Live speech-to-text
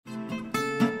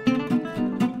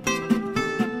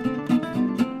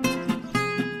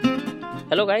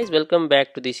Hello guys, welcome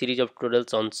back to the series of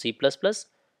tutorials on C++.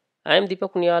 I am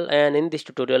Deepak Punyal, and in this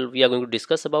tutorial we are going to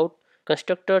discuss about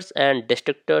constructors and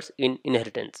destructors in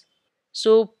inheritance.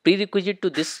 So prerequisite to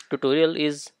this tutorial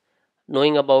is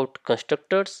knowing about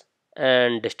constructors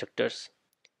and destructors.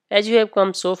 As you have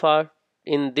come so far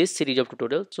in this series of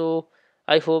tutorials, so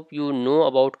I hope you know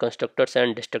about constructors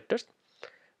and destructors.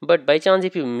 But by chance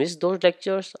if you miss those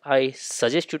lectures, I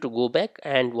suggest you to go back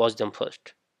and watch them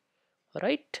first.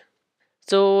 Alright.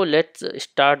 So let's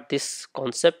start this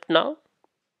concept now.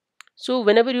 So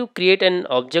whenever you create an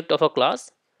object of a class,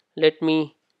 let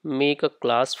me make a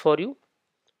class for you.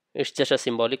 It's just a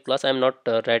symbolic class. I'm not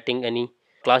writing any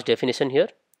class definition here.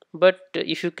 But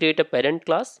if you create a parent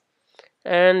class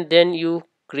and then you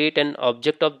create an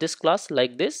object of this class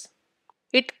like this,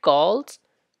 it calls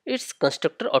its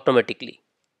constructor automatically,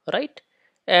 right?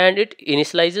 And it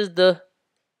initializes the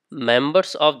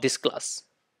members of this class.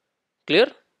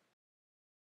 Clear?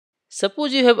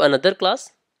 Suppose you have another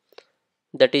class,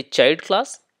 that is child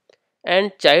class,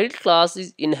 and child class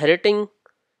is inheriting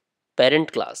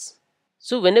parent class.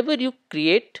 So whenever you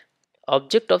create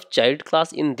object of child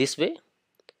class in this way,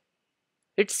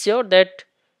 it's sure that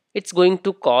it's going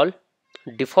to call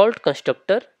default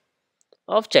constructor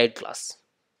of child class.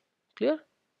 Clear?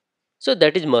 So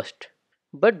that is must.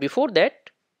 But before that,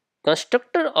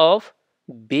 constructor of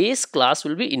base class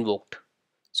will be invoked.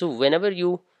 So whenever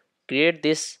you create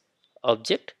this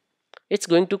object, it's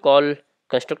going to call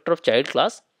constructor of child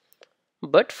class,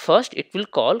 but first it will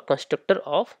call constructor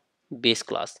of base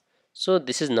class. So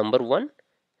this is number 1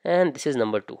 and this is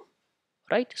number 2,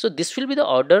 right? So this will be the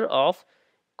order of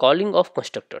calling of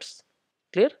constructors.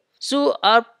 Clear? So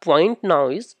our point now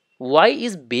is, why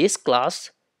is base class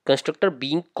constructor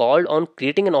being called on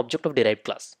creating an object of derived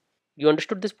class? You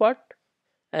understood this part?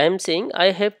 I am saying I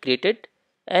have created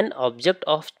an object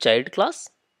of child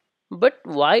class, but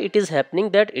why it is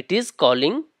happening that it is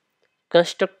calling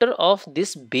constructor of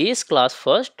this base class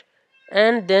first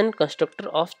and then constructor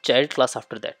of child class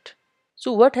after that.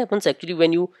 So what happens actually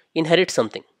when you inherit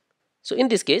something? So in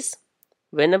this case,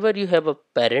 whenever you have a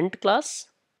parent class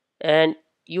and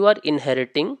you are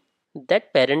inheriting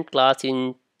that parent class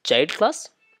in child class,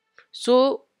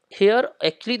 so here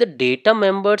actually the data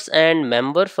members and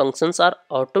member functions are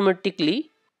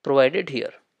automatically provided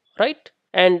here, right?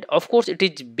 And of course it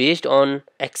is based on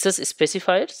access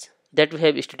specifiers that we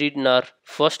have studied in our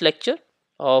first lecture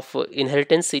of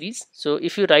inheritance series. So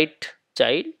if you write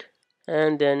child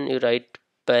and then you write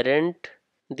parent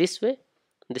this way,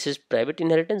 this is private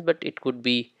inheritance, but it could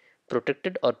be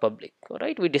protected or public. All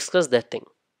right, we discussed that thing.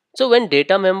 So when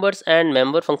data members and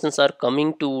member functions are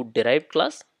coming to derived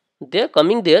class, they are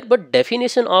coming there, but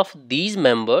definition of these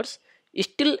members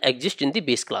still exist in the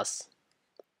base class,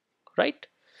 right?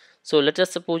 So let us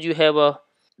suppose you have a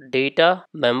data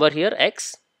member here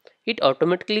x, it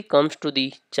automatically comes to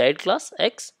the child class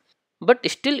x, but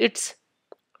still its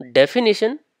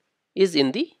definition is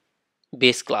in the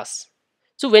base class.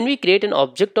 So when we create an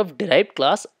object of derived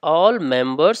class, all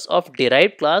members of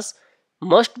derived class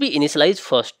must be initialized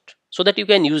first so that you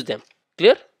can use them.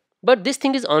 Clear? But this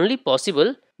thing is only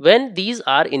possible when these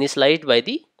are initialized by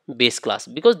the base class,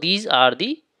 because these are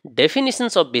the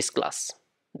definitions of base class.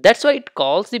 That's why it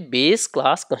calls the base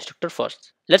class constructor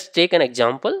first. Let's take an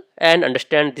example and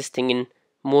understand this thing in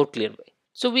more clear way.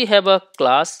 So we have a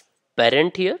class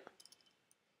parent here,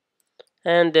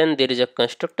 and then there is a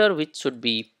constructor which should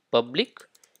be public.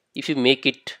 If you make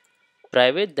it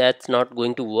private, that's not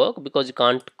going to work because you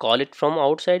can't call it from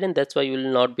outside, and that's why you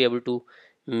will not be able to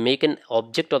make an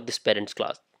object of this parents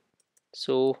class.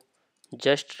 So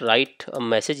just write a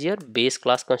message here, base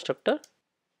class constructor.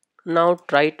 Now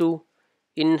try to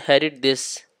inherit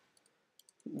this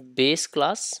base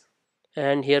class,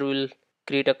 and here we'll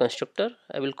create a constructor.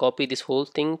 I will copy this whole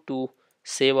thing to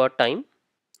save our time.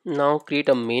 Now create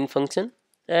a main function,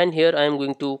 and here I am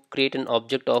going to create an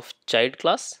object of child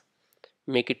class,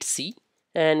 make it C,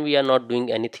 and we are not doing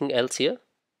anything else here.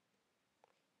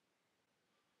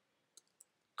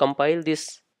 Compile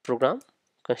this program.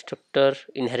 Constructor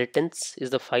inheritance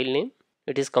is the file name.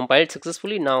 It is compiled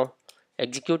successfully. Now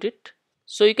execute it.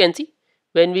 So you can see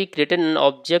when we created an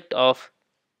object of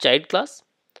child class,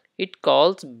 it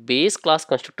calls base class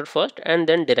constructor first and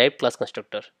then derived class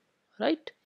constructor,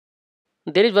 right?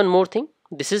 There is one more thing.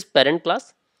 This is parent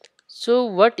class. So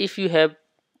what if you have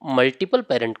multiple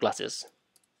parent classes?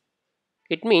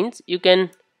 It means you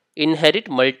can inherit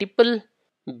multiple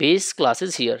base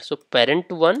classes here. So parent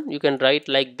 1 you can write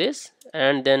like this,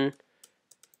 and then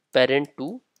parent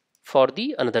 2 for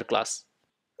the another class,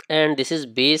 and this is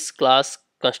base class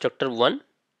constructor 1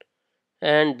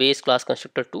 and base class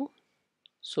constructor 2.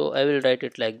 So I will write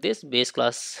it like this: base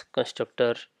class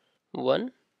constructor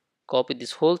 1, copy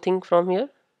this whole thing from here,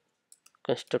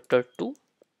 constructor 2,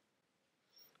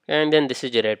 and then this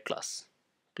is derived class.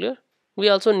 Clear? We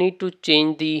also need to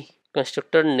change the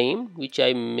constructor name, which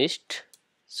I missed.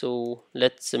 So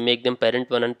let's make them parent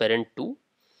 1 and parent 2.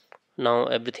 Now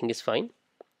everything is fine.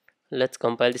 Let's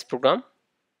compile this program.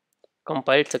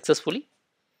 Compiled successfully,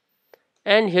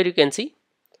 and here you can see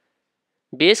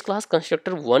base class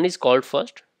constructor 1 is called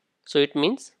first. So it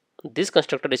means this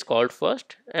constructor is called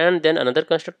first, and then another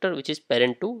constructor which is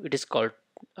parent 2, it is called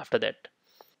after that.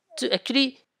 So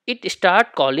actually it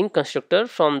start calling constructor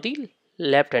from the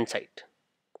left hand side.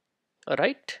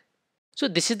 Alright, so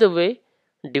this is the way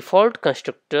default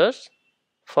constructors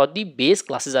for the base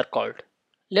classes are called.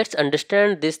 Let's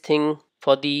understand this thing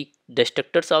for the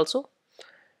destructors also.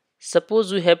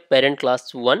 Suppose we have parent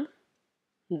class 1,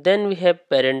 then we have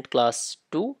parent class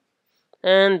 2,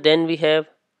 and then we have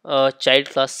child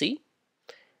class C,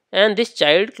 and this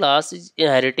child class is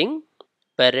inheriting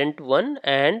parent 1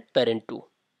 and parent 2.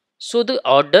 So the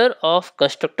order of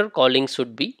constructor calling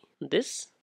should be this.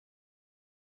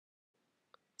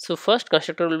 So first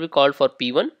constructor will be called for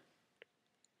P1,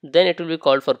 then it will be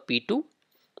called for P2,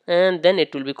 and then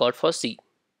it will be called for C.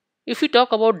 If we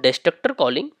talk about destructor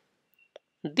calling,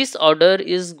 this order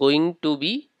is going to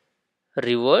be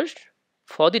reversed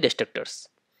for the destructors.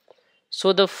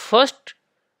 So the first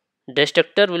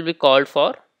destructor will be called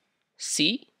for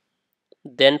C,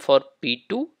 then for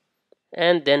P2,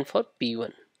 and then for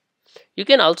P1. You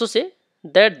can also say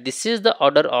that this is the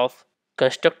order of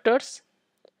constructors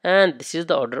and this is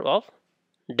the order of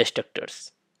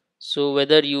destructors. So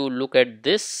whether you look at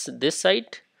this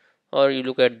side or you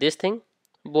look at this thing,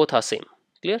 both are same.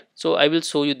 Clear? So I will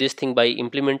show you this thing by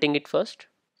implementing it first.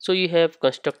 So you have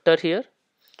constructor here.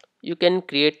 You can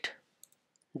create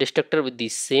destructor with the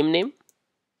same name,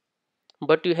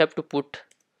 but you have to put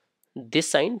this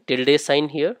sign, tilde sign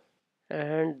here,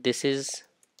 and this is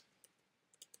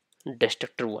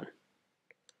destructor 1.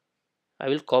 I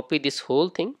will copy this whole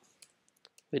thing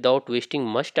without wasting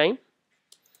much time,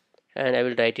 and I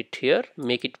will write it here,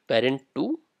 make it parent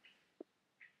 2,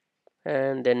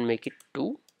 and then make it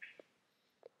 2,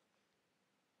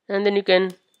 and then you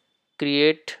can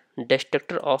create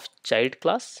destructor of child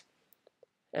class,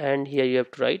 and here you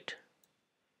have to write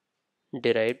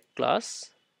derived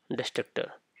class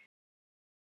destructor.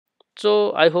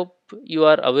 So I hope you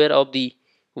are aware of the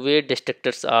way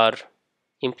destructors are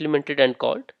implemented and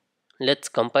called. Let's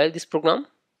compile this program.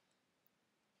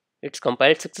 It's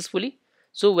compiled successfully.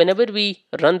 So whenever we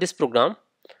run this program,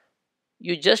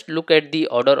 you just look at the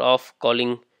order of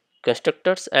calling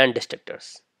constructors and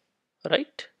destructors,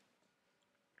 right?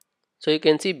 So you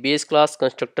can see base class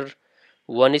constructor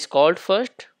 1 is called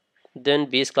first, then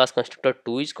base class constructor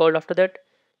 2 is called after that,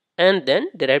 and then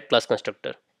derived class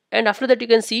constructor. And after that you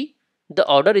can see the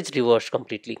order is reversed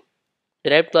completely.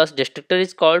 Derived class destructor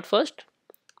is called first,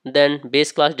 then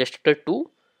base class destructor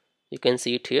 2, you can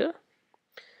see it here.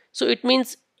 So it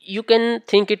means you can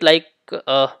think it like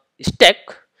a stack.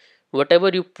 Whatever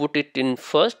you put it in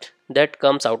first, that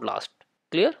comes out last.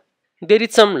 Clear? There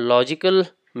is some logical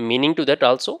meaning to that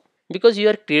also, because you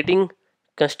are creating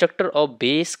constructor of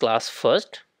base class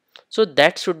first, so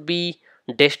that should be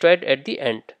destroyed at the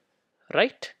end,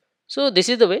 right? So this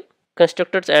is the way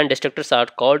constructors and destructors are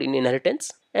called in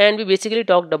inheritance, and we basically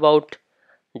talked about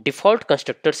default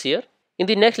constructors here. In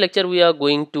the next lecture we are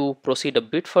going to proceed a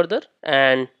bit further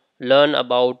and learn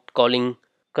about calling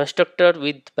constructor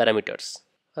with parameters,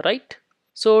 right?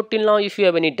 So till now, if you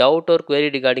have any doubt or query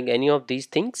regarding any of these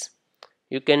things,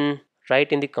 you can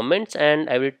write in the comments and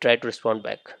I will try to respond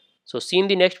back. So see you in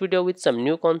the next video with some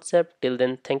new concept. Till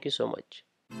then, thank you so much.